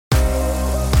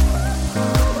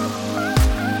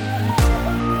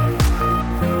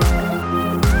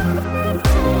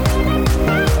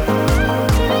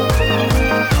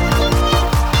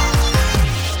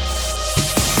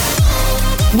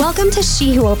Welcome to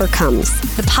She Who Overcomes,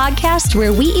 the podcast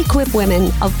where we equip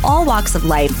women of all walks of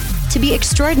life to be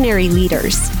extraordinary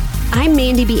leaders. I'm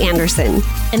Mandy B. Anderson.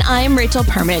 And I'm Rachel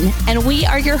Perman, and we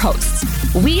are your hosts.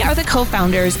 We are the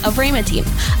co-founders of Rhema Team,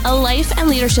 a life and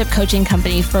leadership coaching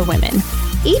company for women.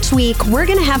 Each week, we're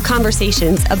going to have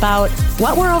conversations about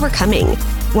what we're overcoming,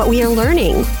 what we are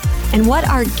learning, and what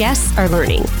our guests are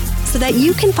learning, so that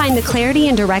you can find the clarity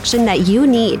and direction that you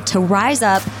need to rise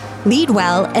up, lead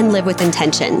well, and live with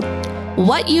intention.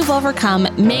 What you've overcome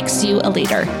makes you a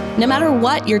leader, no matter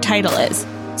what your title is.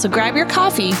 So grab your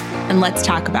coffee and let's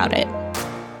talk about it.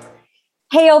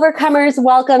 Hey, Overcomers,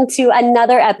 welcome to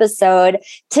another episode.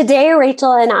 Today,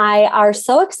 Rachel and I are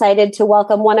so excited to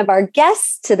welcome one of our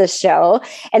guests to the show.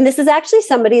 And this is actually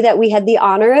somebody that we had the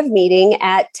honor of meeting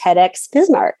at TEDx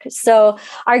Bismarck. So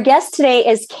our guest today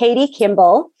is Katie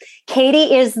Kimball.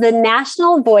 Katie is the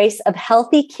national voice of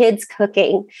healthy kids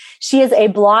cooking. She is a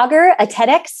blogger, a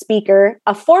TEDx speaker,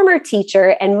 a former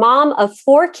teacher, and mom of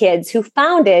 4 kids who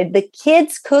founded the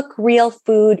Kids Cook Real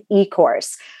Food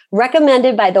e-course,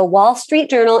 recommended by the Wall Street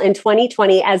Journal in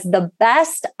 2020 as the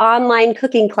best online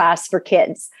cooking class for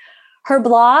kids. Her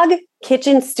blog,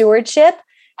 Kitchen Stewardship,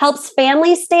 helps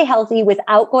families stay healthy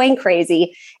without going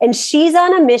crazy. And she's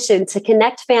on a mission to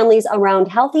connect families around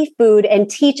healthy food and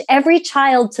teach every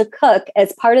child to cook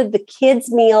as part of the kids'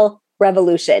 meal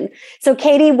revolution. So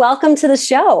Katie, welcome to the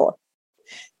show.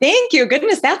 Thank you.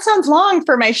 Goodness, that sounds long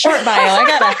for my short bio. I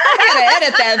gotta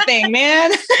edit that thing,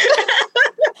 man.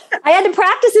 I had to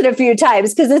practice it a few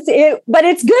times because but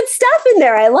it's good stuff in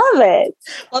there. I love it.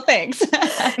 Well, thanks.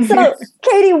 So,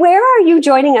 Katie, where are you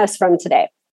joining us from today?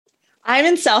 I'm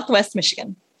in Southwest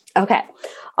Michigan. Okay,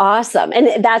 awesome.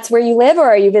 And that's where you live, or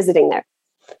are you visiting there?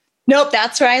 Nope,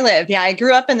 that's where I live. Yeah, I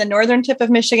grew up in the northern tip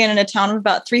of Michigan in a town of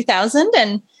about 3,000,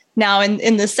 and now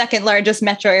in the second largest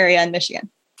metro area in Michigan.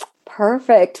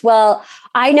 Perfect. Well,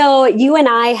 I know you and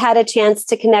I had a chance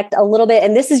to connect a little bit,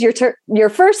 and this is your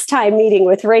first time meeting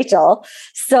with Rachel.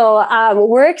 So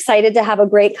we're excited to have a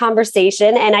great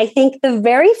conversation. And I think the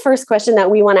very first question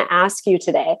that we want to ask you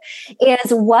today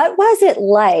is, what was it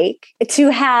like to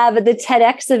have the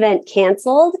TEDx event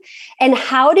canceled? And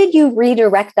how did you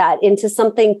redirect that into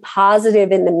something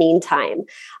positive in the meantime?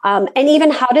 And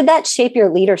even how did that shape your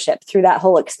leadership through that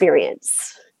whole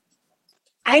experience?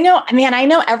 I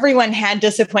know everyone had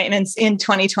disappointments in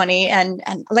 2020. And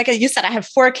like you said, I have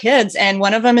 4 kids and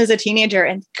one of them is a teenager,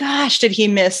 and gosh, did he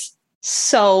miss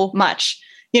so much,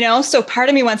 So part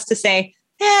of me wants to say,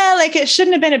 it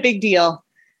shouldn't have been a big deal,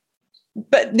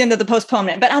 but then the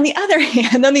postponement. But on the other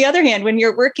hand, when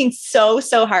you're working so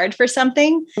hard for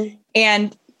something,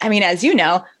 and as you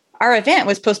know, our event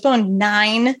was postponed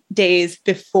 9 days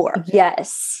before.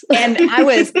 Yes. And I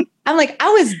was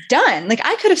done. Like,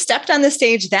 I could have stepped on the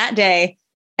stage that day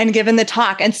and given the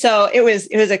talk. And so it was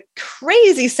a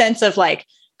crazy sense of like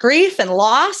grief and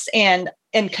loss and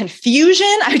confusion.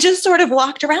 I just sort of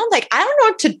walked around like, I don't know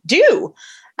what to do.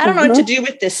 I don't know what to do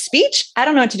with this speech. I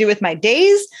don't know what to do with my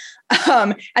days.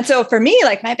 And so for me,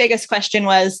 like, my biggest question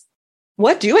was,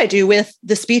 what do I do with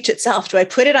the speech itself? Do I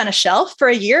put it on a shelf for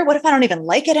a year? What if I don't even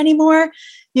like it anymore?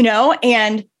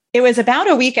 And it was about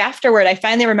a week afterward, I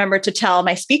finally remembered to tell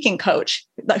my speaking coach,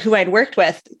 who I'd worked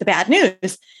with, the bad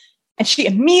news. And she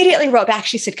immediately wrote back.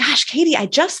 She said, gosh, Katie, I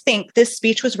just think this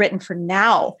speech was written for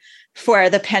now, for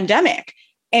the pandemic.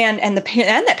 And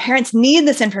that parents need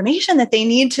this information, that they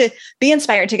need to be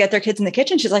inspired to get their kids in the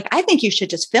kitchen. She's like, I think you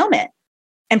should just film it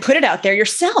and put it out there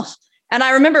yourself. And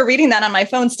I remember reading that on my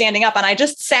phone, standing up, and I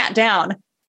just sat down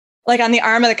like on the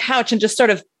arm of the couch and just sort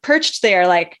of perched there.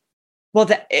 Like, well,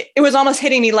 it was almost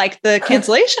hitting me like the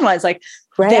cancellation was like,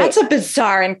 right. That's a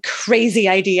bizarre and crazy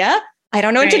idea. I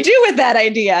don't know what to do with that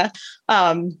idea.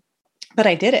 But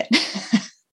I did it.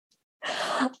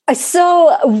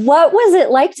 So what was it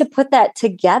like to put that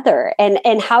together?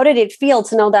 And how did it feel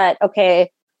to know that, okay,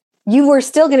 you were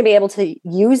still going to be able to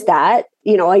use that,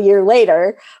 a year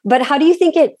later, but how do you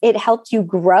think it helped you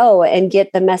grow and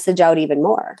get the message out even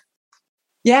more?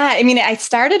 Yeah. I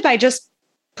started by just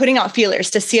putting out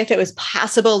feelers to see if it was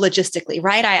possible logistically,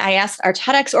 right? I asked our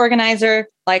TEDx organizer,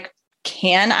 like,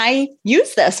 can I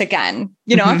use this again?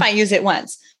 If I use it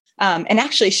once. And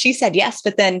actually she said yes,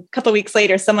 but then a couple of weeks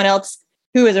later, someone else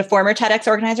who is a former TEDx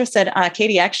organizer said,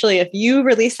 Katie, actually, if you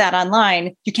release that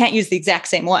online, you can't use the exact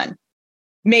same one.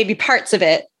 Maybe parts of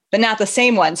it, but not the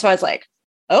same one. So I was like,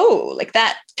 oh, like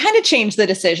that kind of changed the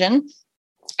decision.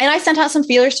 And I sent out some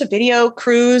feelers to video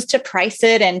crews to price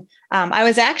it. And it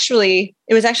was actually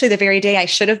the very day I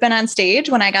should have been on stage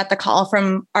when I got the call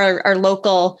from our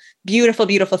local beautiful,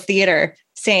 beautiful theater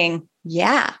saying,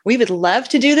 yeah, we would love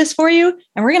to do this for you.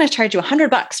 And we're going to charge you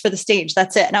 $100 for the stage.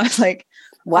 That's it. And I was like,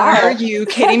 wow, are you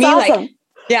kidding me? Awesome. Like,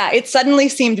 yeah, it suddenly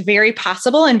seemed very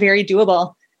possible and very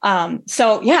doable.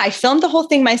 So yeah, I filmed the whole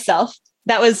thing myself.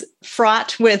 That was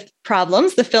fraught with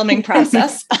problems, the filming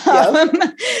process.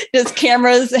 Just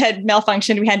cameras had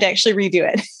malfunctioned. We had to actually redo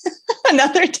it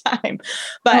another time.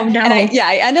 But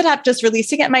I ended up just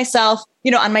releasing it myself,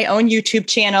 on my own YouTube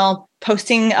channel,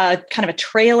 posting a kind of a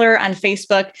trailer on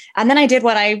Facebook. And then I did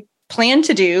what I planned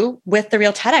to do with the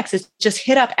Real TEDx, is just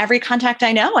hit up every contact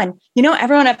I know and,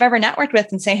 everyone I've ever networked with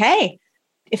and say, hey,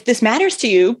 if this matters to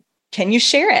you, can you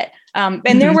share it?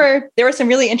 And there were some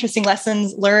really interesting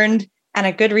lessons learned, and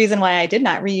a good reason why I did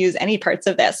not reuse any parts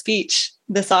of that speech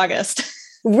this August.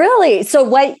 Really? So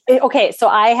so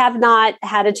I have not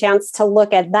had a chance to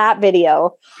look at that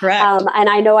video. Correct. And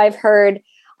I know I've heard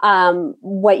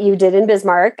what you did in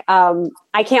Bismarck.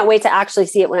 I can't wait to actually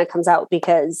see it when it comes out,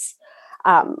 because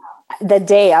the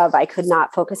day of, I could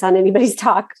not focus on anybody's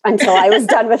talk until I was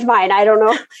done with mine. I don't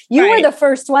know. You were the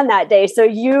first one that day, so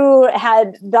you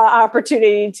had the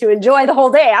opportunity to enjoy the whole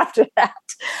day after that.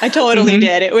 I totally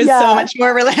did. It was so much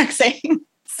more relaxing.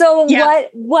 So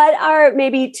what are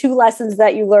maybe 2 lessons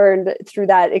that you learned through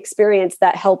that experience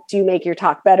that helped you make your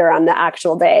talk better on the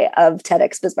actual day of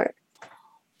TEDx Bismarck?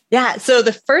 Yeah. So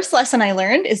the first lesson I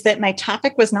learned is that my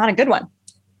topic was not a good one.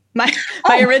 My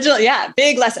original,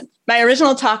 big lesson. My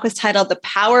original talk was titled "The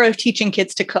Power of Teaching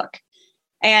Kids to Cook."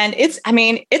 And it's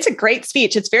a great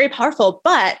speech. It's very powerful.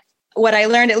 But what I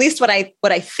learned, at least what I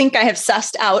think I have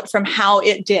sussed out from how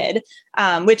it did,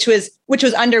 which was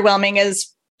underwhelming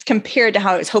as compared to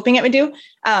how I was hoping it would do,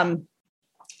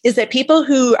 is that people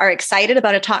who are excited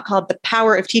about a talk called "The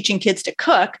Power of Teaching Kids to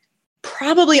Cook"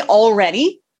 probably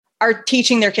already are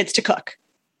teaching their kids to cook.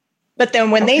 But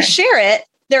then when they share it,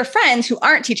 their friends who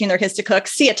aren't teaching their kids to cook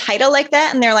see a title like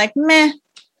that and they're like, meh,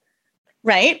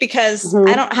 right? Because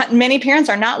many parents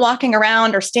are not walking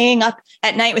around or staying up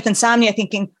at night with insomnia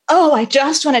thinking, oh, I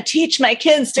just want to teach my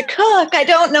kids to cook. I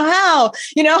don't know how,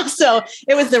 so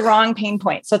it was the wrong pain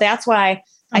point. So that's why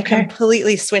I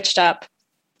completely switched up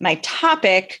my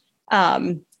topic.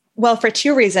 For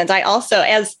 2 reasons. I also,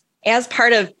 as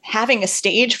part of having a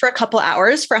stage for a couple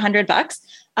hours for $100,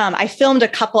 I filmed a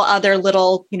couple other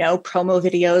little, promo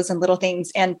videos and little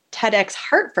things. And TEDx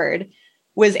Hartford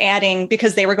was adding,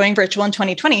 because they were going virtual in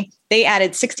 2020, they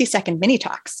added 60-second mini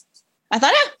talks. I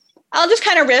thought, I'll just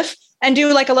kind of riff and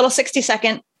do like a little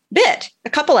 60-second bit, a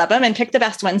couple of them, and pick the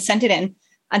best ones, sent it in.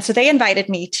 And so they invited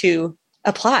me to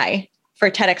apply for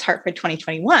TEDx Hartford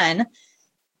 2021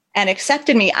 and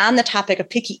accepted me on the topic of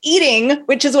picky eating,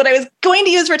 which is what I was going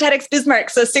to use for TEDx Bismarck.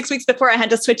 So 6 weeks before, I had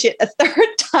to switch it a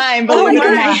 3rd time. Oh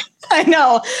my! I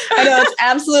know.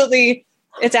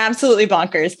 It's absolutely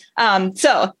bonkers.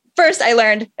 So first, I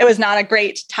learned it was not a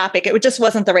great topic. It just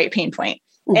wasn't the right pain point.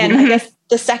 And I guess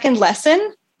the second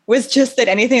lesson was just that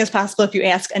anything is possible if you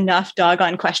ask enough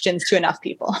doggone questions to enough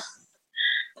people.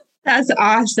 That's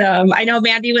awesome. I know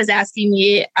Mandy was asking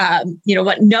me,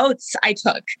 what notes I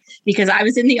took, because I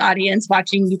was in the audience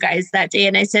watching you guys that day.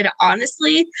 And I said,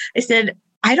 honestly,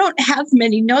 I don't have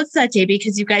many notes that day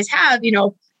because you guys have,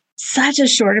 such a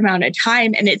short amount of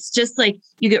time. And it's just like,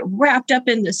 you get wrapped up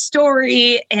in the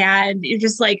story and you're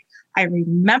just like, I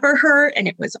remember her and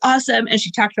it was awesome. And she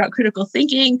talked about critical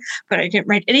thinking, but I didn't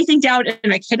write anything down.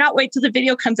 And I cannot wait till the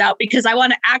video comes out because I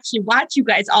want to actually watch you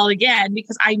guys all again,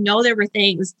 because I know there were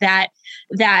things that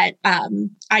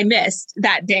I missed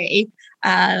that day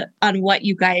on what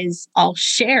you guys all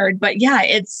shared. But yeah,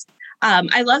 it's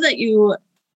I love that you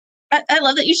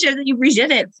shared that you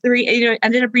redid it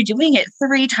ended up redoing it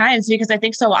 3 times, because I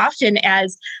think so often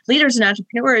as leaders and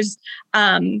entrepreneurs,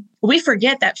 we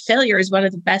forget that failure is one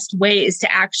of the best ways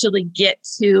to actually get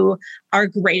to our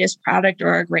greatest product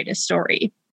or our greatest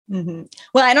story. Mm-hmm.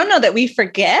 Well, I don't know that we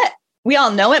forget. We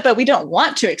all know it, but we don't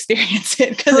want to experience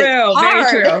it because it's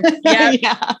hard. Very true.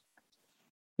 Yeah.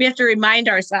 We have to remind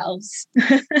ourselves.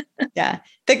 Yeah.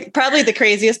 Probably the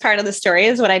craziest part of the story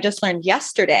is what I just learned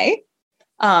yesterday.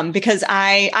 Because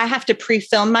I have to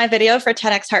pre-film my video for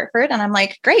TEDx Hartford. And I'm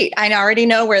like, great, I already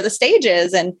know where the stage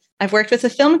is. And I've worked with the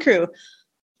film crew,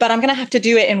 but I'm going to have to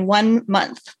do it in 1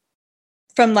 month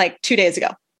from like 2 days ago.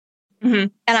 Mm-hmm.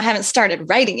 And I haven't started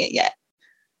writing it yet.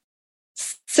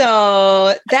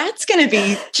 So that's going to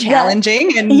be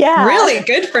challenging and really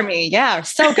good for me. Yeah,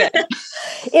 so good.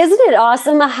 Isn't it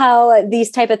awesome how these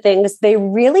type of things, they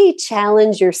really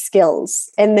challenge your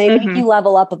skills and they make you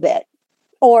level up a bit.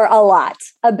 Or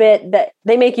a bit that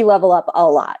they make you level up a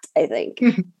lot, I think.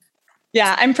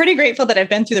 Yeah, I'm pretty grateful that I've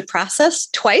been through the process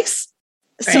twice.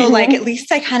 Right. So like, at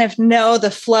least I kind of know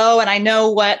the flow and I know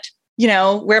what,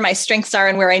 where my strengths are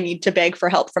and where I need to beg for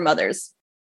help from others.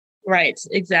 Right.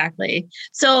 Exactly.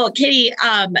 So Katie,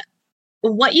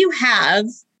 what you have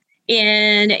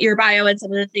in your bio and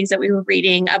some of the things that we were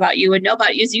reading about you and know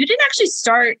about you is you didn't actually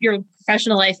start your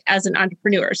professional life as an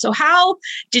entrepreneur. So how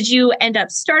did you end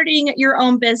up starting your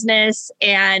own business?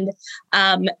 And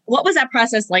what was that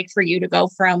process like for you to go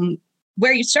from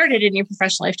where you started in your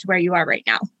professional life to where you are right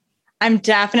now? I'm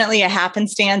definitely a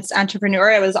happenstance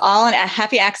entrepreneur. It was all a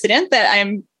happy accident that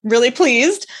I'm really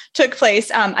pleased took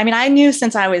place. I knew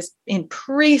since I was in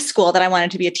preschool that I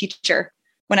wanted to be a teacher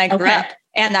when I grew up.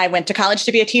 And I went to college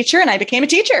to be a teacher and I became a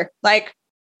teacher. Like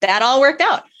that all worked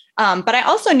out. But I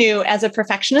also knew as a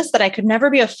perfectionist that I could never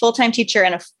be a full-time teacher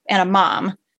and a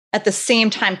mom at the same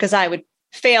time because I would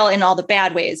fail in all the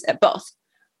bad ways at both.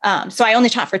 So I only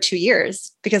taught for 2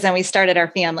 years because then we started our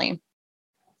family.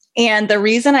 And the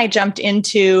reason I jumped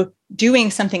into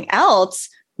doing something else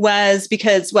was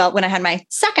because, when I had my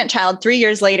second child 3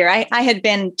 years later, I had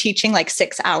been teaching like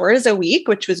 6 hours a week,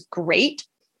 which was great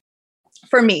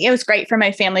for me. It was great for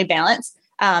my family balance.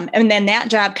 And then that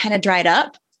job kind of dried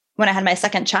up when I had my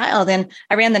second child. And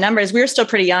I ran the numbers. We were still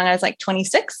pretty young. I was like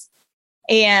 26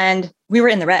 and we were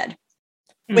in the red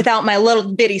without my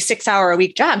little bitty 6 hour a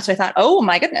week job. So I thought, oh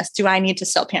my goodness, do I need to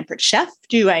sell Pampered Chef?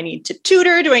 Do I need to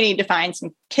tutor? Do I need to find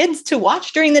some kids to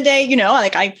watch during the day?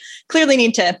 I clearly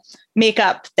need to make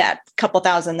up that couple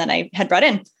thousand that I had brought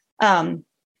in. And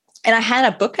I had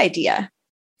a book idea.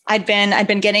 I'd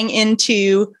been getting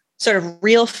into sort of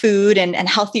real food and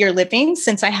healthier living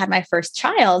since I had my first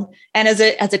child. And as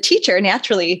a teacher,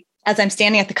 naturally, as I'm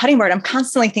standing at the cutting board, I'm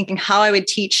constantly thinking how I would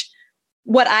teach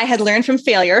what I had learned from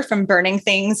failure, from burning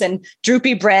things and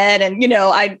droopy bread. And,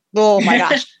 oh my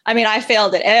gosh, I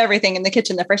failed at everything in the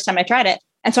kitchen the first time I tried it.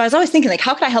 And so I was always thinking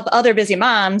how could I help other busy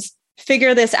moms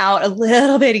figure this out a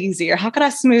little bit easier? How could I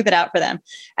smooth it out for them?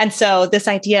 And so this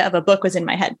idea of a book was in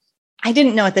my head. I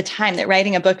didn't know at the time that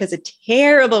writing a book is a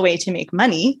terrible way to make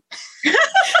money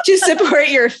to support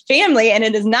your family. And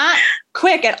it is not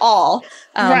quick at all.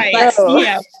 Right.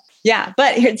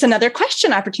 But here's another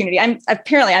question opportunity. I'm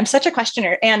such a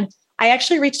questioner. And I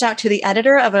actually reached out to the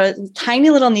editor of a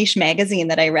tiny little niche magazine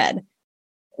that I read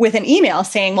with an email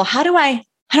saying, well, how do I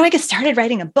get started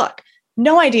writing a book?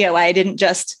 No idea why I didn't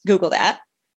just Google that.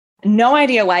 No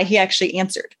idea why he actually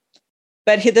answered.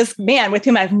 But this man with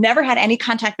whom I've never had any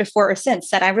contact before or since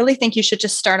said, I really think you should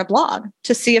just start a blog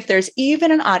to see if there's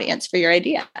even an audience for your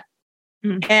idea.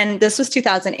 And this was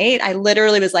 2008. I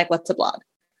literally was like, what's a blog?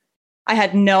 I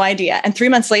had no idea. And 3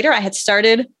 months later, I had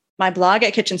started my blog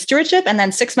at Kitchen Stewardship. And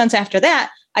then 6 months after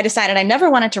that, I decided I never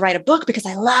wanted to write a book because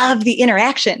I love the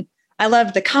interaction. I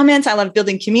loved the comments. I loved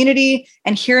building community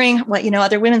and hearing what,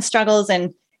 other women's struggles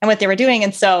and what they were doing.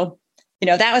 And so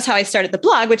that was how I started the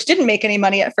blog, which didn't make any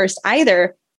money at first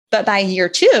either. But by year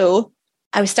 2,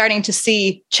 I was starting to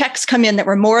see checks come in that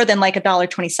were more than like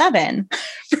 $1.27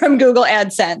 from Google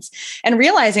AdSense and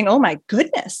realizing, oh my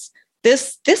goodness,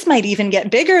 this might even get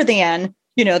bigger than,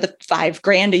 the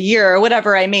 $5,000 a year or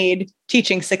whatever I made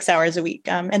teaching 6 hours a week.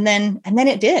 And then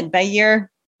it did. By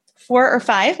year 4 or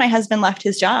 5, my husband left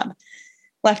his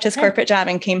corporate job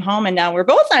and came home. And now we're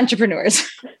both entrepreneurs.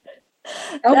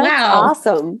 Oh, That's wow.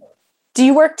 Awesome. Do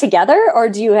you work together or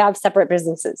do you have separate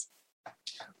businesses?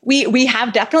 We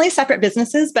have definitely separate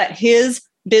businesses, but his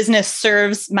business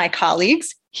serves my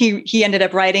colleagues. He ended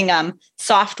up writing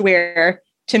software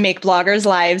to make bloggers'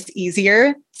 lives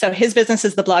easier. So his business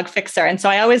is the Blog Fixer. And so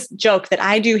I always joke that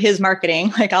I do his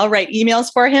marketing. Like I'll write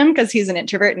emails for him because he's an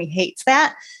introvert and he hates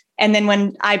that. And then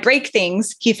when I break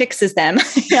things, he fixes them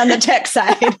on the tech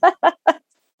side.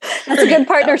 That's a good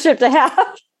partnership to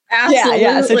have. Absolutely.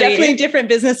 Yeah. So definitely different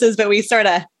businesses, but we sort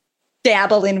of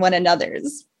dabble in one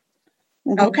another's.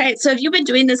 Okay. So have you been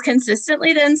doing this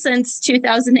consistently then since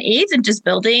 2008 and just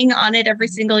building on it every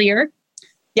single year?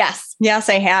 Yes,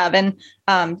 I have. And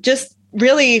just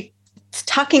really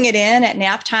tucking it in at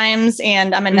nap times.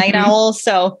 And I'm a night owl.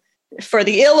 So for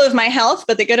the ill of my health,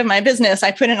 but the good of my business,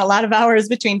 I put in a lot of hours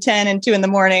between 10 and 2 in the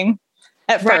morning.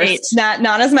 At first,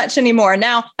 not as much anymore.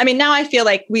 Now I feel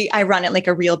like I run it like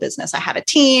a real business. I have a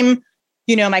team,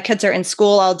 my kids are in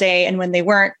school all day. And when they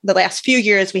weren't, the last few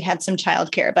years, we had some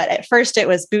childcare, but at first it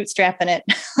was bootstrapping it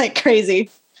like crazy.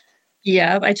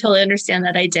 Yeah, I totally understand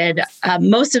that. I did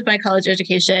most of my college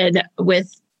education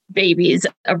with babies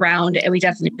around, and we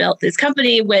definitely built this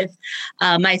company with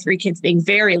my 3 kids being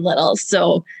very little.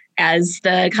 So as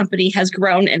the company has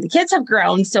grown and the kids have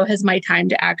grown, so has my time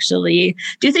to actually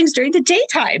do things during the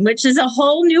daytime, which is a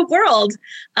whole new world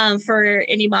for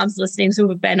any moms listening who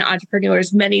have been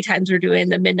entrepreneurs. Many times we're doing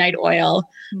the midnight oil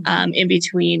in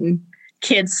between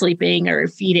kids sleeping or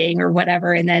feeding or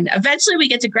whatever. And then eventually we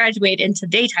get to graduate into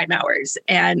daytime hours.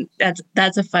 And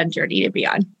that's a fun journey to be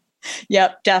on.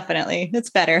 Yep, definitely.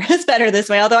 It's better. It's better this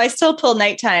way. Although I still pull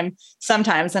nighttime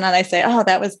sometimes. And then I say, oh,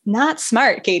 that was not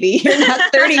smart, Katie. You're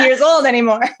not 30 years old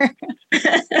anymore.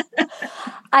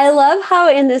 I love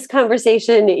how in this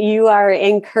conversation, you are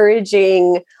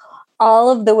encouraging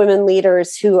all of the women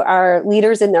leaders who are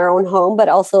leaders in their own home, but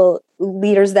also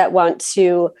leaders that want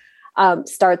to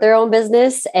start their own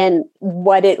business and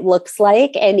what it looks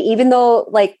like. And even though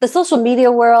like the social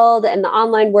media world and the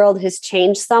online world has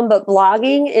changed some, but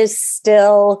blogging is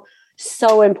still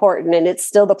so important. And it's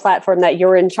still the platform that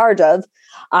you're in charge of,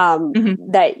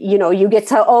 that, you know, you get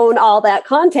to own all that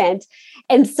content.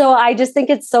 And so I just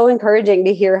think it's so encouraging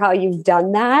to hear how you've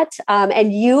done that.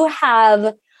 And you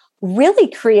have really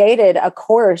created a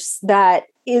course that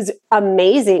is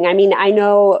amazing. I mean, I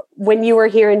know when you were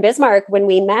here in Bismarck, when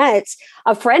we met,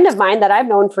 a friend of mine that I've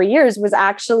known for years was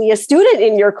actually a student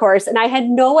in your course. And I had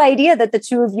no idea that the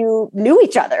two of you knew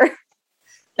each other.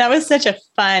 That was such a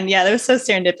fun, that was so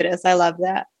serendipitous. I love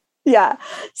that. Yeah.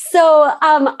 So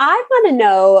I want to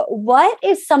know, what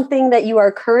is something that you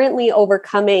are currently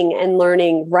overcoming and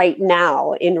learning right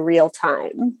now in real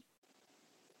time?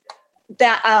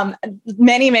 That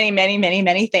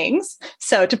many things.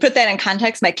 So to put that in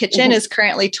context, my kitchen is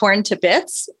currently torn to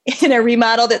bits in a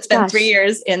remodel that's been 3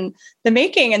 years in the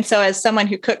making. And so as someone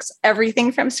who cooks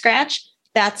everything from scratch,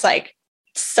 that's like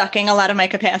sucking a lot of my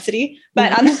capacity.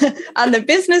 But on the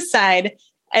business side,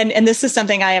 and this is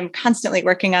something I am constantly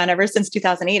working on ever since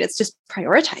 2008, it's just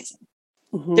prioritizing.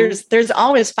 There's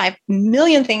always 5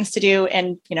 million things to do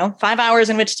and, 5 hours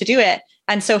in which to do it.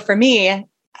 And so for me,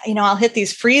 I'll hit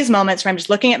these freeze moments where I'm just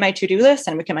looking at my to-do list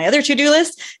and I'm looking at my other to-do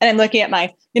list and I'm looking at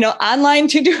my, online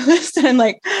to-do list and I'm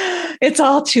like, it's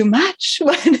all too much.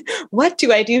 What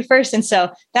do I do first? And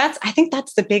so I think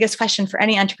that's the biggest question for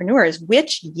any entrepreneur is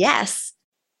which yes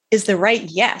is the right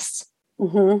yes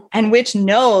and which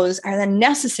no's are the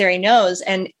necessary no's.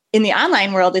 And in the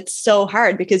online world, it's so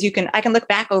hard because I can look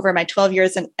back over my 12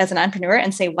 years as an entrepreneur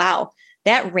and say, wow,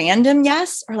 that random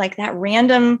yes, or like that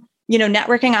random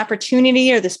networking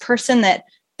opportunity, or this person that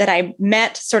I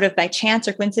met sort of by chance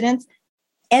or coincidence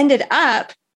ended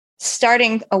up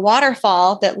starting a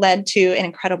waterfall that led to an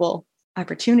incredible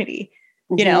opportunity,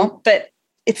 but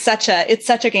it's such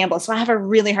a gamble. So I have a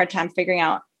really hard time figuring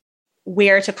out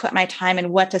where to put my time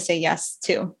and what to say yes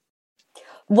to.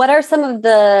 What are some of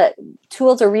the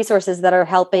tools or resources that are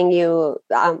helping you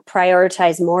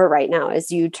prioritize more right now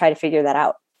as you try to figure that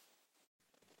out?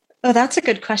 Oh, that's a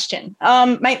good question.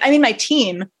 My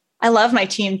team, I love my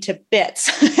team to bits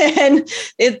and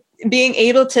being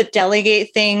able to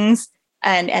delegate things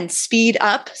and speed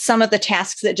up some of the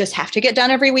tasks that just have to get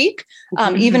done every week.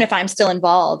 Even if I'm still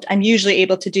involved, I'm usually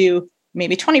able to do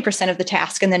maybe 20% of the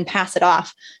task and then pass it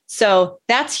off. So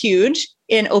that's huge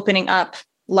in opening up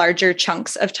larger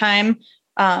chunks of time.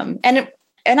 And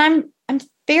I'm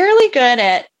fairly good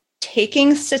at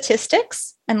taking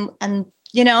statistics and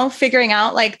figuring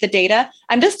out like the data.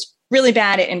 I'm just really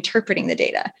bad at interpreting the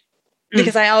data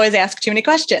because I always ask too many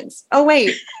questions. Oh,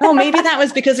 wait. Oh, maybe that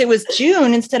was because it was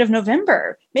June instead of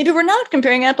November. Maybe we're not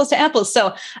comparing apples to apples.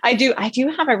 So I do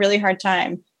have a really hard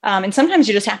time. And sometimes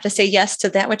you just have to say yes to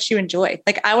that which you enjoy.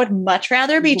 Like I would much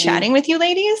rather be chatting with you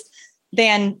ladies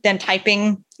than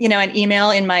typing, an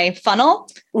email in my funnel.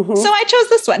 So I chose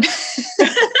this one.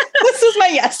 This is my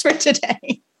yes for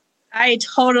today. I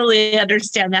totally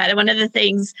understand that. And one of the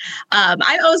things I'm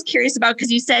always curious about,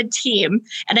 because you said team,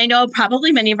 and I know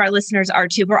probably many of our listeners are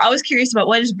too, we're always curious about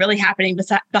what is really happening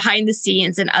behind the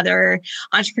scenes in other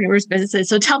entrepreneurs' businesses.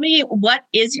 So tell me, what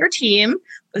is your team?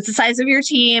 What's the size of your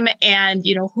team? And,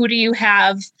 who do you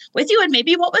have with you? And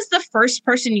maybe what was the first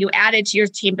person you added to your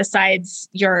team besides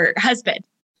your husband?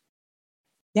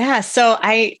 Yeah. So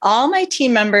all my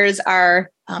team members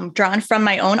are drawn from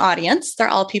my own audience. They're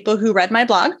all people who read my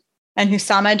blog and who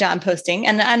saw my job posting.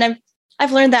 And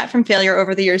I've learned that from failure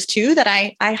over the years too, that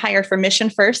I hire for mission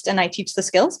first and I teach the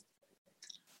skills.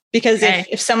 Because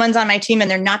if someone's on my team and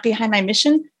they're not behind my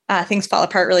mission, things fall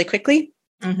apart really quickly.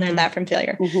 Learned that from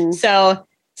failure. So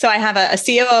I have a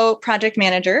COO project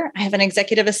manager. I have an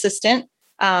executive assistant.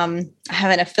 I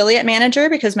have an affiliate manager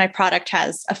because my product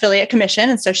has affiliate commission.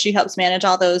 And so she helps manage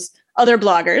all those other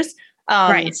bloggers.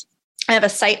 Right. I have a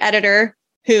site editor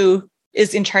who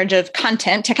is in charge of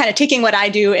content, to kind of taking what I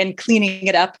do and cleaning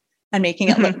it up and making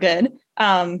it look good.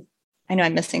 I know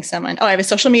I'm missing someone. Oh, I have a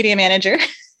social media manager.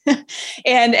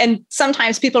 and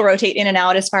sometimes people rotate in and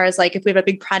out as far as like if we have a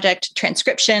big project,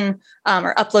 transcription,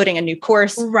 or uploading a new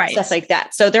course, stuff like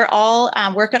that. So they're all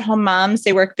work at home moms.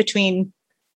 They work between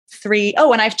 3.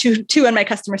 Oh, and I have two on my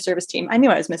customer service team. I knew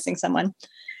I was missing someone.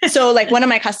 So like one of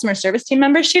my customer service team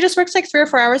members, she just works like 3 or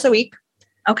 4 hours a week.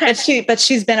 Okay. But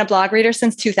she's been a blog reader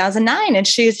since 2009. And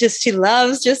she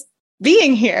loves just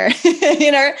being here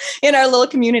in our little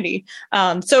community.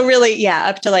 So really, yeah,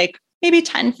 up to like maybe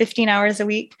 10, 15 hours a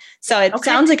week. So it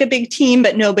sounds like a big team,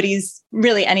 but nobody's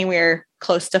really anywhere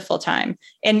close to full time.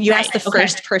 And you asked the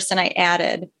first person I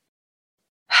added.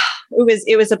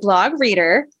 It was a blog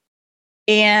reader.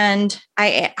 And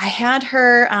I had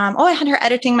her, I had her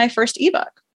editing my first ebook.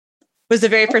 Was the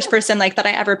very first person like that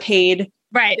I ever paid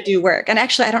to do work. And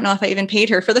actually, I don't know if I even paid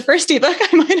her for the first ebook.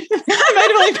 I might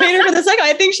have only paid her for the second.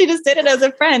 I think she just did it as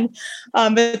a friend.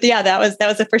 But yeah, that was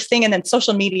the first thing. And then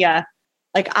social media,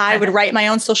 like I would write my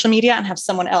own social media and have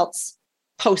someone else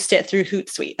post it through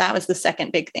Hootsuite. That was the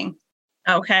second big thing.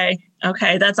 Okay.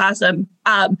 That's awesome.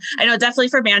 I know definitely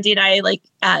for Mandy and I, like,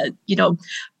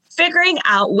 figuring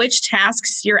out which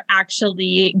tasks you're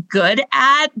actually good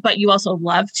at, but you also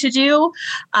love to do,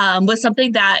 was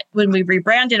something that when we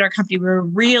rebranded our company, we were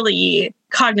really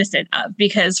cognizant of.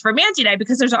 Because for Mandy and I,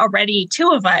 because there's already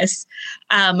 2 of us,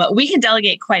 we can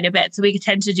delegate quite a bit. So we can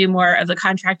tend to do more of the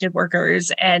contracted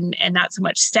workers and not so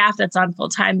much staff that's on full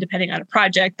time, depending on a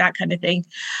project, that kind of thing.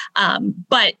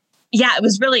 But yeah, it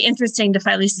was really interesting to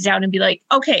finally sit down and be like,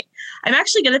 okay, I'm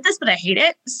actually good at this, but I hate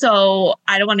it. So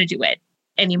I don't want to do it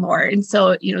anymore. And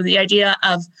so, the idea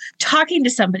of talking to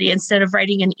somebody instead of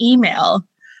writing an email,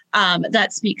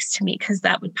 that speaks to me, because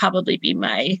that would probably be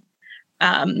my,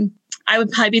 I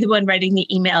would probably be the one writing the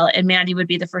email, and Mandy would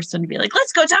be the first one to be like,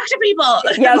 let's go talk to people.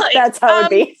 Yeah, like, that's how it would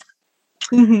be.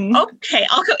 Okay,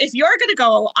 I'll go. If you're going to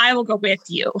go, I will go with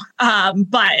you.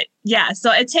 But yeah, so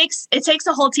it takes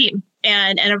a whole team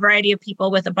and a variety of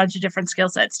people with a bunch of different skill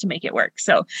sets to make it work.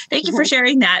 So thank you for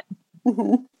sharing that.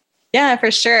 Yeah, for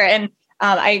sure. And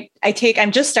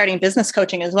I'm just starting business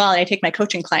coaching as well. And I take my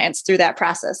coaching clients through that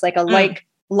process, like a like,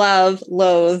 love,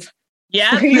 loathe,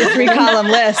 3 column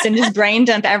list, and just brain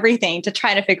dump everything to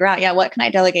try to figure out, what can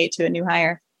I delegate to a new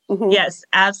hire? Yes,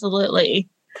 absolutely.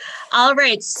 All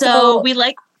right. So we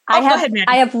like, go ahead, Mandy.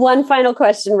 I have one final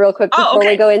question real quick before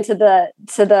we go into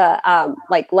the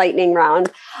like lightning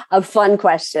round of fun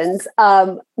questions.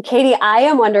 Katie, I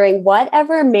am wondering,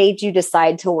 whatever made you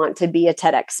decide to want to be a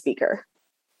TEDx speaker?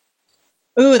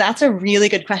 Ooh, that's a really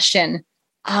good question.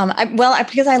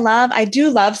 Because I do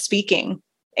love speaking,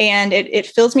 and it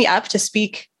fills me up to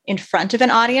speak in front of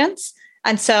an audience.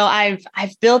 And so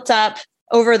I've built up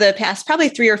over the past probably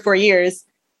 3 or 4 years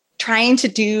trying to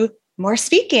do more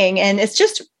speaking. And it's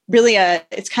just really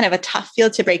it's kind of a tough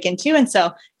field to break into. And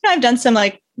so, I've done some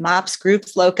like MOPS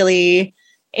groups locally,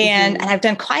 and I've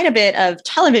done quite a bit of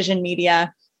television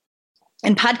media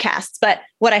and podcasts. But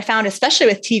what I found, especially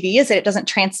with TV, is that it doesn't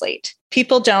translate.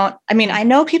 I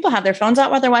know people have their phones out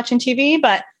while they're watching TV,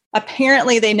 but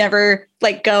apparently they never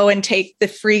like go and take the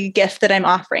free gift that I'm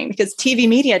offering, because TV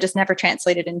media just never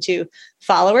translated into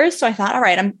followers. So I thought, all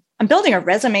right, I'm building a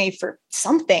resume for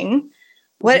something.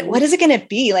 What is it going to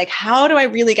be? Like, how do I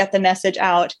really get the message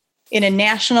out in a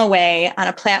national way on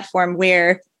a platform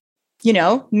where,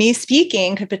 me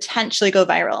speaking could potentially go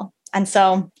viral? And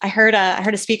so I heard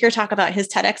a speaker talk about his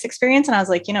TEDx experience, and I was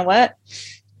like, you know what?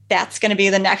 That's going to be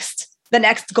the next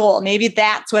goal. Maybe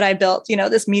that's what I built,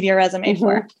 this media resume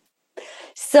for.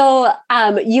 So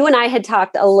you and I had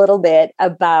talked a little bit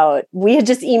about, we had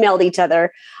just emailed each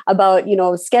other about,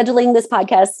 scheduling this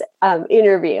podcast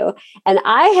interview. And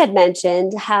I had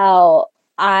mentioned how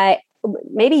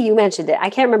maybe you mentioned it. I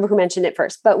can't remember who mentioned it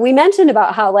first, but we mentioned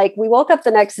about how like we woke up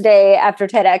the next day after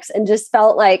TEDx and just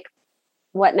felt like,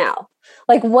 what now?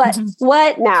 Like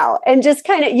what now? And just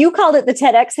kind of, you called it the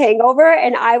TEDx hangover.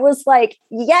 And I was like,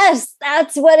 yes,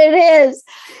 that's what it is.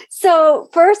 So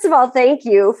first of all, thank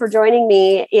you for joining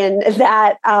me in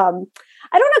that. I don't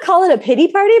want to call it a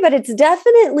pity party, but it's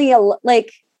definitely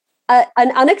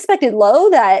an unexpected low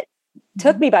that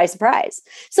took me by surprise.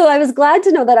 So I was glad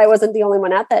to know that I wasn't the only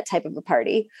one at that type of a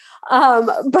party.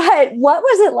 But what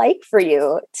was it like for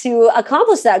you to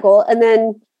accomplish that goal? And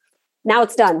then now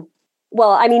it's done.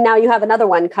 Well, I mean, now you have another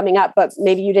one coming up, but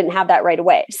maybe you didn't have that right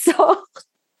away. So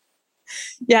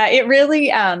yeah, it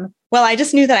really, I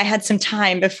just knew that I had some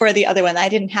time before the other one. I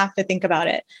didn't have to think about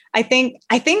it. I think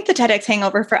the TEDx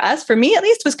hangover for me at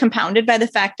least, was compounded by the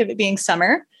fact of it being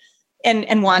summer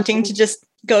and wanting to just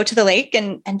go to the lake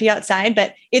and be outside.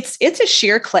 But it's a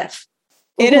sheer cliff.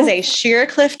 It is a sheer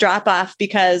cliff drop off,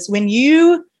 because when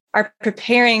you are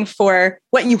preparing for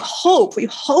what you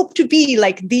hope to be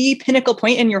like the pinnacle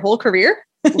point in your whole career,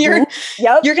 you're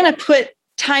going to put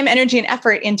time, energy, and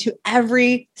effort into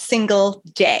every single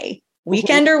day,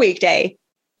 weekend or weekday,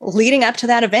 leading up to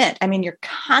that event. I mean, you're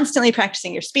constantly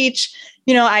practicing your speech.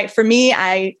 You know,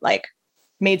 I like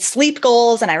made sleep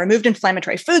goals and I removed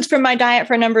inflammatory foods from my diet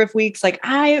for a number of weeks. Like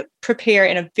I prepare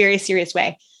in a very serious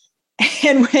way.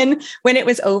 And when it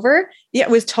was over, it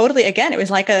was totally, again, it was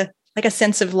like a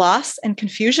sense of loss and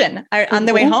confusion. On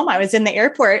the way home, I was in the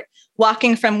airport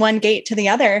walking from one gate to the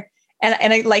other.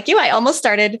 And I, like you, I almost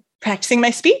started practicing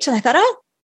my speech. And I thought, oh,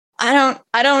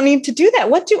 I don't need to do that.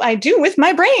 What do I do with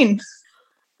my brain?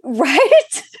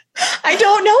 Right. I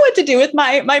don't know what to do with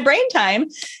my brain time.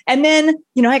 And then,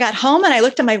 you know, I got home and I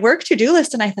looked at my work to-do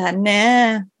list and I thought,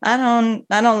 nah, I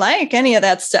don't like any of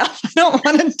that stuff. I don't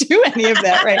want to do any of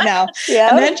that right now. Yeah.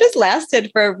 And that just lasted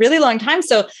for a really long time.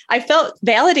 So I felt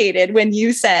validated when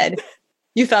you said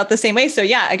you felt the same way. So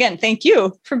yeah, again, thank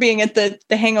you for being at the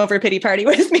hangover pity party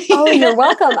with me. Oh, you're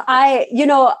welcome.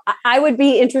 I would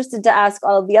be interested to ask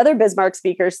all of the other Bismarck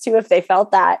speakers too, if they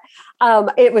felt that.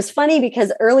 It was funny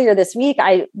because earlier this week,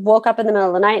 I woke up in the middle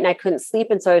of the night and I couldn't sleep.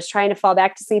 And so I was trying to fall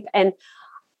back to sleep. And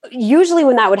usually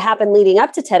when that would happen leading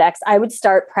up to TEDx, I would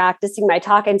start practicing my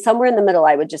talk and somewhere in the middle,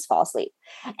 I would just fall asleep.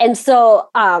 And so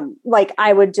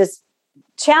I would just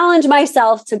challenge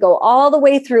myself to go all the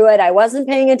way through it. I wasn't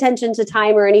paying attention to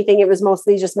time or anything. It was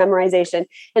mostly just memorization.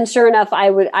 And sure enough, I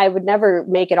would never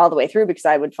make it all the way through because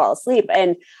I would fall asleep.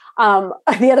 And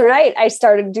the other night I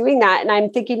started doing that and I'm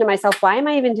thinking to myself, why am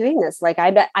I even doing this? Like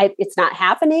it's not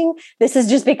happening. This has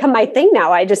just become my thing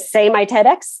now. I just say my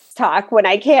TEDx talk when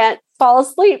I can't fall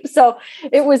asleep. So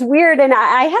it was weird. And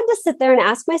I had to sit there and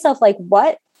ask myself, like,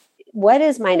 what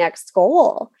is my next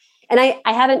goal? And I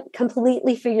haven't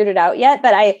completely figured it out yet,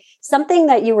 but something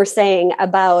that you were saying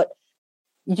about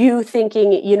you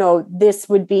thinking, you know, this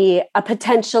would be a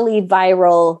potentially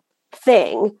viral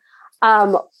thing.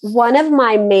 One of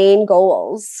my main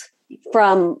goals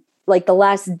from like the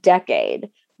last decade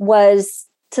was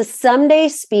to someday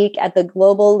speak at the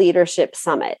Global Leadership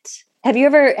Summit. Have you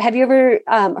ever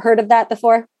heard of that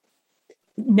before?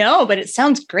 No, but it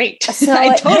sounds great. So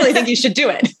I totally think you should do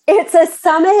it. It's a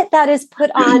summit that is put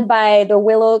on by the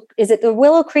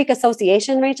Willow Creek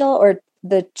Association, Rachel, or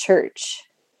the church?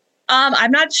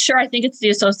 I'm not sure. I think it's the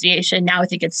association. Now I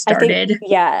think it started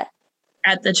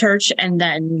at the church and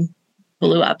then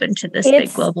blew up into this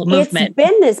big global movement. It's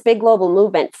been this big global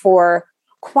movement for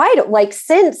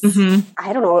since,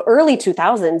 I don't know, early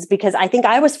 2000s, because I think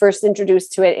I was first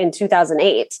introduced to it in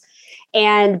 2008.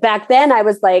 And back then I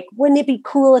was like, wouldn't it be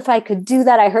cool if I could do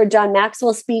that? I heard John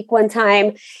Maxwell speak one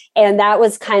time, and that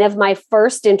was kind of my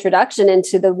first introduction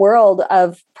into the world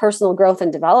of personal growth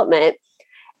and development.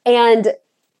 And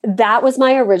that was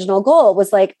my original goal,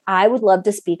 was like, I would love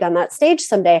to speak on that stage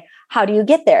someday. How do you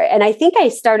get there? And I think I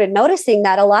started noticing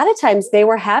that a lot of times they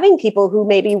were having people who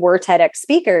maybe were TEDx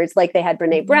speakers, like they had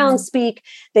Brene Brown speak.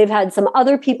 They've had some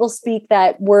other people speak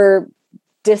that were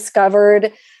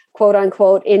discovered, quote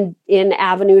unquote, in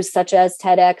avenues such as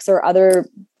TEDx or other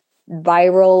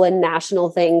viral and national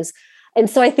things. And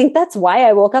so I think that's why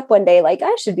I woke up one day like,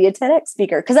 I should be a TEDx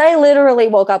speaker. Because I literally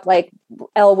woke up like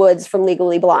Elle Woods from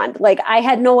Legally Blonde. Like I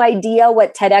had no idea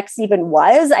what TEDx even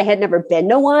was. I had never been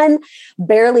to one,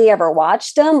 barely ever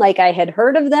watched them. Like I had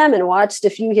heard of them and watched a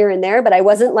few here and there, but I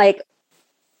wasn't like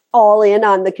all in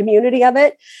on the community of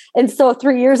it. And so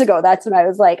 3 years ago, that's when I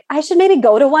was like, I should maybe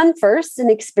go to one first and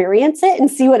experience it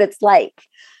and see what it's like.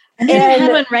 And you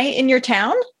had one right in your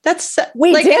town?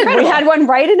 We did. Incredible. We had one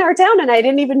right in our town and I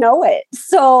didn't even know it.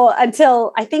 So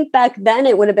until I think back then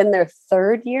it would have been their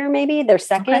third year, maybe their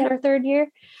second or third year.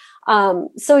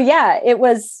 So yeah, it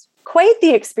was quite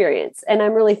the experience and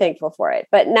I'm really thankful for it.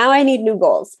 But now I need new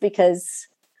goals because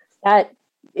that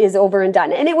is over and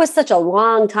done. And it was such a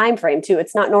long time frame too.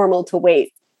 It's not normal to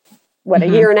wait, a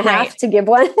year and a half to give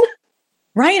one.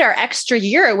 Right. Our extra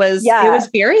year, it was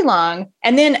very long.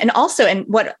 And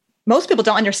what most people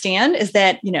don't understand is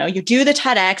that, you know, you do the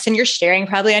TEDx and you're sharing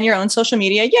probably on your own social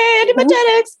media. Yay, I did my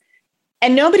TEDx.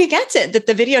 And nobody gets it that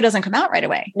the video doesn't come out right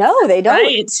away. No, they don't.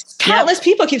 Right. Countless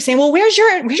people keep saying, well, where's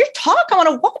your talk? I want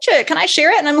to watch it. Can I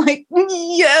share it? And I'm like,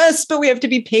 yes, but we have to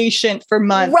be patient for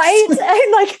months. Right.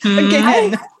 And like,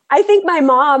 again, I think my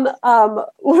mom,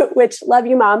 which love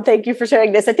you, Mom. Thank you for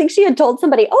sharing this. I think she had told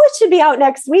somebody, it should be out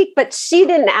next week, but she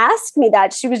didn't ask me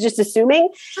that. She was just assuming.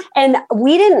 And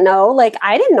we didn't know, like,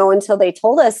 I didn't know until they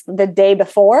told us the day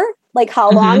before, like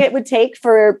how long it would take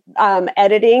for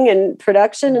editing and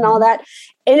production and all that.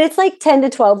 And it's like 10 to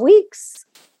 12 weeks,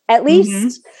 at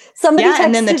least. Somebody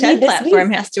and then the TED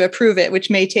platform has to approve it, which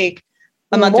may take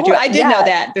a month or two. I did know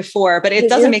that before, but it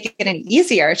doesn't make it any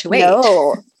easier to wait.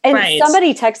 No. And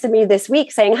somebody texted me this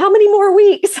week saying, how many more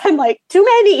weeks? I'm like, too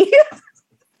many.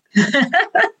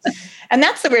 And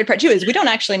that's the weird part too, is we don't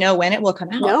actually know when it will come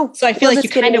out. No. So I feel like you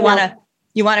kind of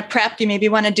you want to prep, you maybe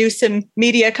want to do some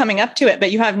media coming up to it,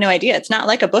 but you have no idea. It's not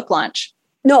like a book launch.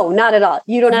 No, not at all.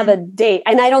 You don't have a date.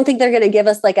 And I don't think they're going to give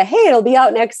us like hey, it'll be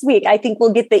out next week. I think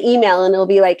we'll get the email and it'll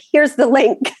be like, here's the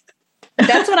link.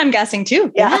 That's what I'm guessing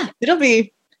too. Yeah.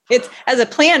 It's as a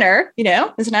planner,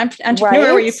 as an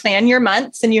entrepreneur where you plan your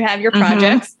months and you have your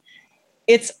projects,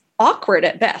 it's awkward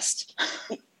at best.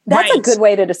 That's a good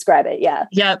way to describe it. Yeah.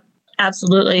 Yep.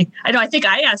 Absolutely. I know. I think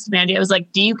I asked Mandy, I was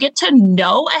like, do you get to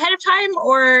know ahead of time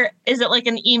or is it like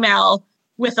an email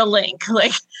with a link?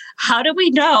 Like, how do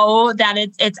we know that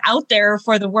it's out there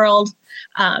for the world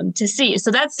to see?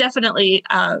 So that's definitely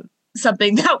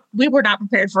something that we were not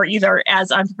prepared for either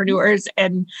as entrepreneurs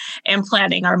and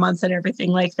planning our months and everything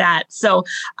like that. So,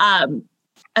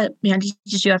 Mandy,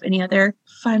 did you have any other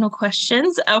final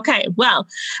questions? Okay. Well,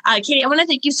 Katie, I want to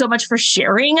thank you so much for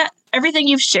sharing everything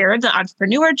you've shared, the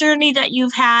entrepreneur journey that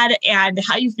you've had and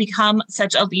how you've become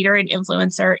such a leader and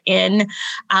influencer in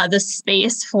the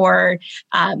space for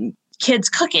kids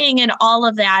cooking and all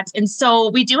of that. And so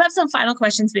we do have some final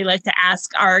questions we like to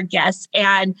ask our guests.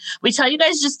 And we tell you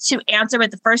guys just to answer with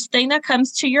the first thing that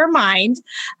comes to your mind.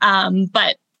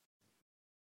 But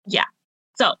yeah.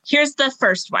 So here's the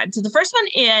first one. So the first one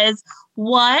is,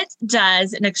 what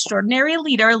does an extraordinary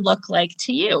leader look like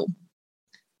to you?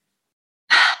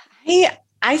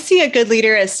 I see a good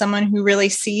leader as someone who really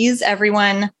sees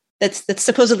everyone that's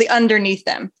supposedly underneath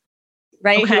them,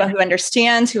 right? Okay. Who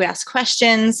understands, who asks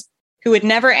questions, who would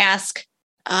never ask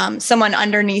someone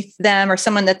underneath them or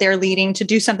someone that they're leading to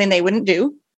do something they wouldn't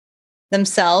do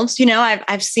themselves.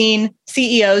 I've seen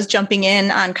CEOs jumping in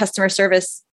on customer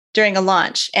service during a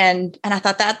launch. And I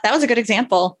thought that was a good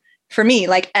example for me.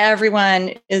 Like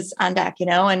everyone is on deck,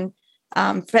 and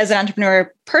as an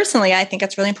entrepreneur personally, I think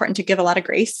it's really important to give a lot of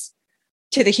grace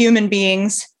to the human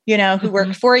beings, who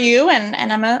work for you.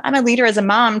 And I'm a leader as a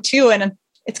mom too. And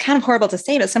it's kind of horrible to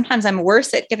say, but sometimes I'm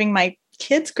worse at giving my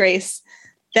kids grace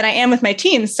than I am with my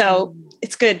team. So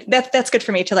it's good. That's good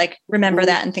for me to like remember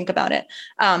that and think about it.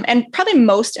 And probably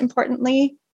most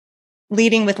importantly,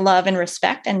 leading with love and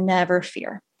respect and never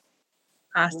fear.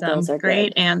 Awesome.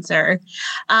 Great answer.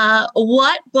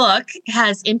 What book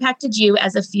has impacted you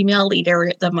as a female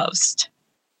leader the most?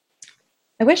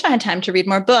 I wish I had time to read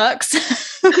more books.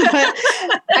 But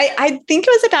I think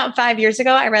it was about 5 years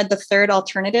ago, I read The Third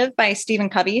Alternative by Stephen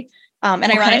Covey. And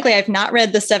ironically, I've not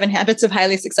read The 7 Habits of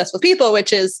Highly Successful People,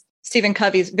 which is Stephen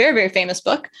Covey's very, very famous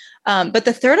book. But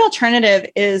The Third Alternative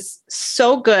is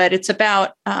so good. It's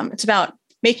about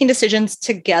making decisions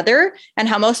together and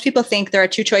how most people think there are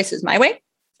two choices, my way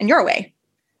and your way.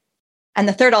 And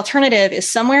the third alternative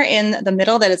is somewhere in the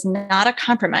middle that is not a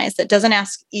compromise, that doesn't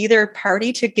ask either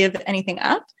party to give anything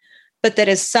up, but that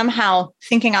is somehow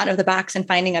thinking out of the box and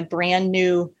finding a brand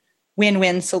new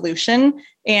win-win solution.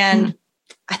 And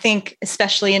I think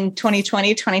especially in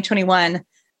 2020, 2021,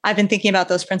 I've been thinking about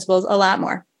those principles a lot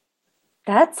more.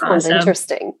 That sounds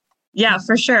interesting. Yeah,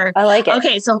 for sure. I like it.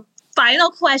 Okay, so final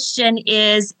question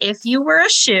is, if you were a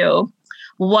shoe,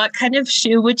 what kind of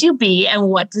shoe would you be? And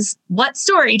what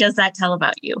story does that tell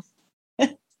about you?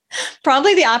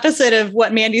 Probably the opposite of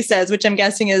what Mandy says, which I'm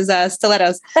guessing is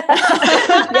stilettos.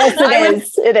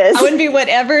 Yes, it is. I wouldn't be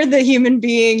whatever the human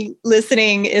being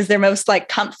listening is their most like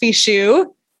comfy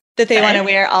shoe that they want to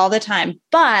wear all the time,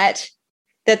 but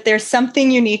that there's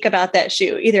something unique about that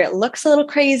shoe. Either it looks a little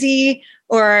crazy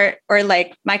or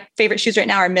like my favorite shoes right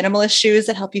now are minimalist shoes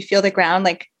that help you feel the ground.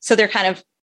 Like, so they're kind of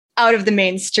out of the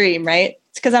mainstream, right?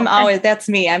 It's because that's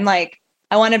me. I'm like,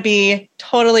 I want to be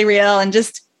totally real and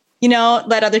just,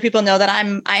 let other people know that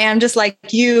I am just like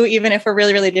you, even if we're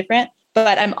really, really different,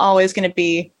 but I'm always going to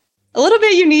be a little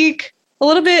bit unique, a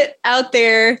little bit out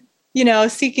there,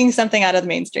 seeking something out of the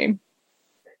mainstream.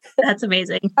 That's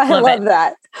amazing. I love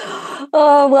that.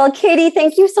 Oh, well, Katie,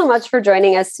 thank you so much for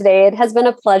joining us today. It has been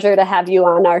a pleasure to have you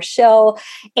on our show.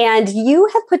 And you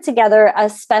have put together a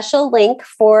special link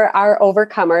for our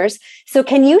overcomers. So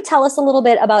can you tell us a little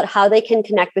bit about how they can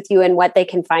connect with you and what they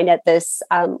can find at this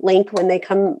link when they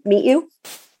come meet you?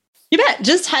 You bet.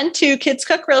 Just head to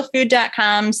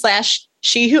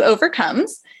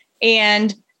kidscookrealfood.com/shewhoovercomes.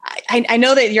 And I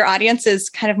know that your audience is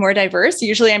kind of more diverse.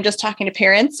 Usually I'm just talking to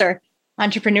parents or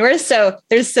entrepreneurs. So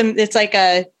it's like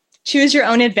a choose your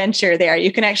own adventure there.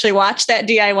 You can actually watch that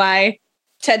DIY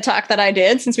TED Talk that I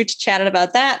did, since we chatted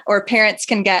about that, or parents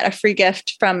can get a free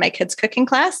gift from my kids cooking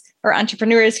class, or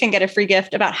entrepreneurs can get a free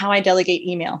gift about how I delegate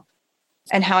email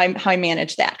and how I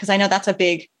manage that. Because I know that's a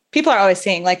big, people are always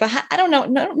saying like, well, I don't know,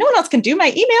 no one else can do my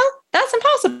email. That's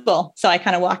impossible. So I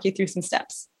kind of walk you through some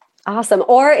steps. Awesome.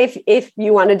 Or if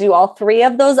you want to do all three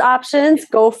of those options,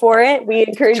 go for it. We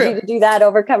encourage you to do that,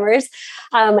 Overcomers.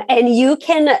 And you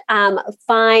can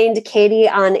find Katie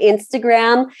on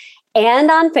Instagram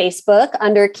and on Facebook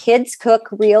under Kids Cook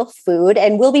Real Food.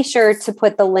 And we'll be sure to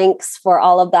put the links for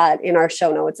all of that in our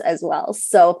show notes as well.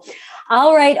 So,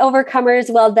 all right, Overcomers.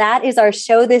 Well, that is our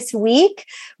show this week.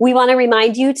 We want to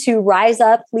remind you to rise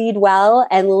up, lead well,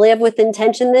 and live with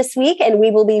intention this week. And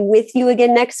we will be with you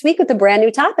again next week with a brand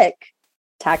new topic.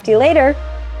 Talk to you later.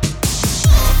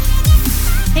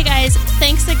 Hey guys,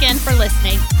 thanks again for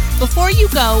listening. Before you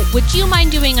go, would you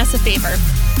mind doing us a favor?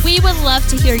 We would love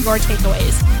to hear your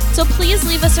takeaways. So please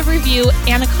leave us a review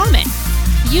and a comment.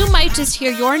 You might just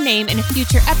hear your name in a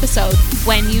future episode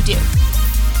when you do.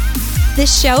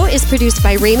 This show is produced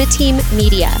by Rhema Team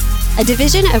Media, a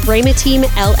division of Rhema Team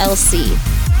LLC.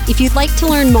 If you'd like to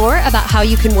learn more about how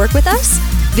you can work with us,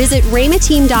 visit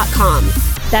rhemateam.com.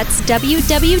 That's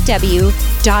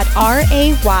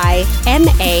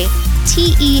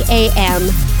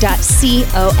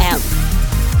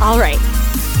www.raymateam.com. All right,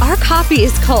 our coffee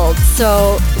is cold,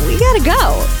 so we gotta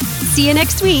go. See you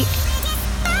next week.